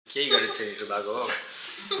केही गरिसकेको भएको हो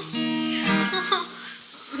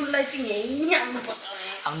मलाई चाहिँ यही आउनुपर्छ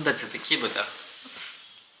आउँदैछ त के भयो त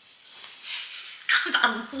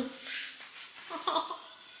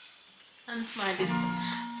And smile this.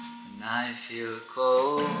 And I feel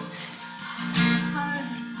cold.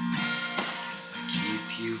 Keep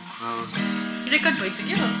you close. Record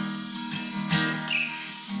भइसक्यो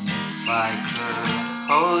If I could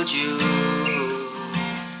hold you,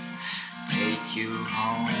 take you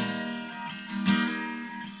home.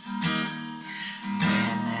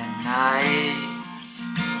 When at night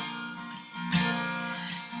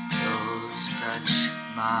those touch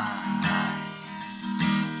my eyes,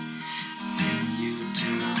 sing you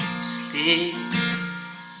to sleep.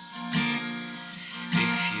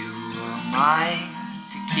 If you were mine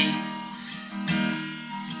to keep,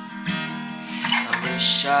 I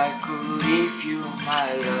wish I could give you my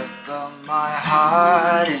love, but my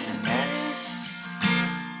heart is a mess.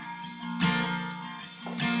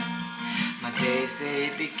 My days they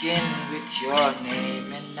begin with your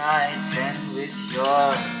name and nights end with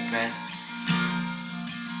your breath.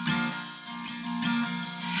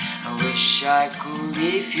 I wish I could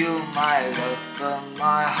give you my love, but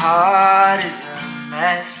my heart is a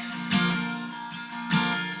mess.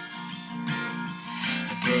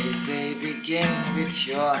 The days they begin with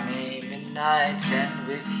your name and nights end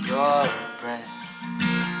with your breath.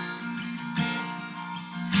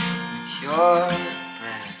 With your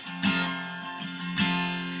breath.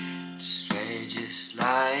 This way just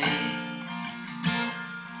like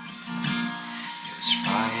it was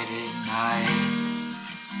Friday night.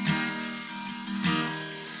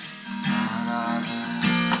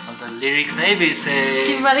 The lyrics नै बिर्से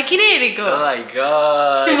तिमीले किन हेरेको Oh my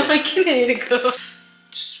god तिमीले किन हेरेको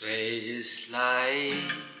Just way just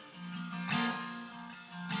like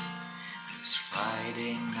it was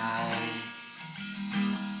Friday night.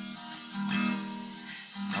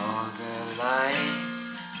 All the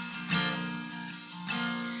lights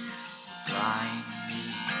blind me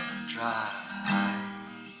dry.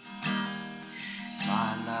 My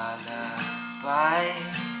lullaby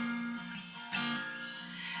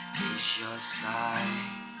is your sigh,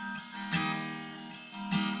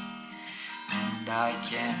 and I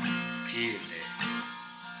can feel it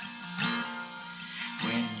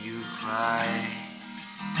when you cry.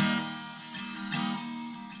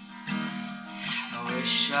 I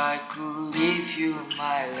wish I could give you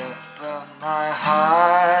my love, but my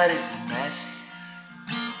heart is a mess.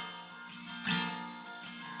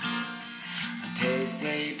 The days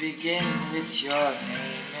they begin with your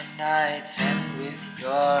name and nights end with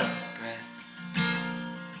your breath.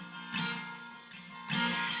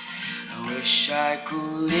 I wish I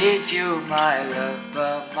could give you my love,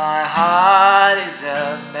 but my heart is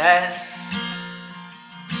a mess.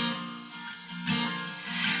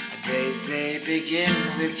 The days they begin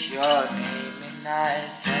with your name and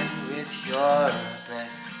nights end with your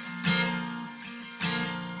breath.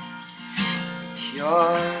 With your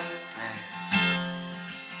breath.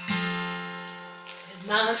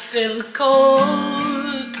 And I feel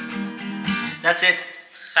cold That's it.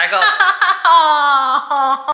 Tackle.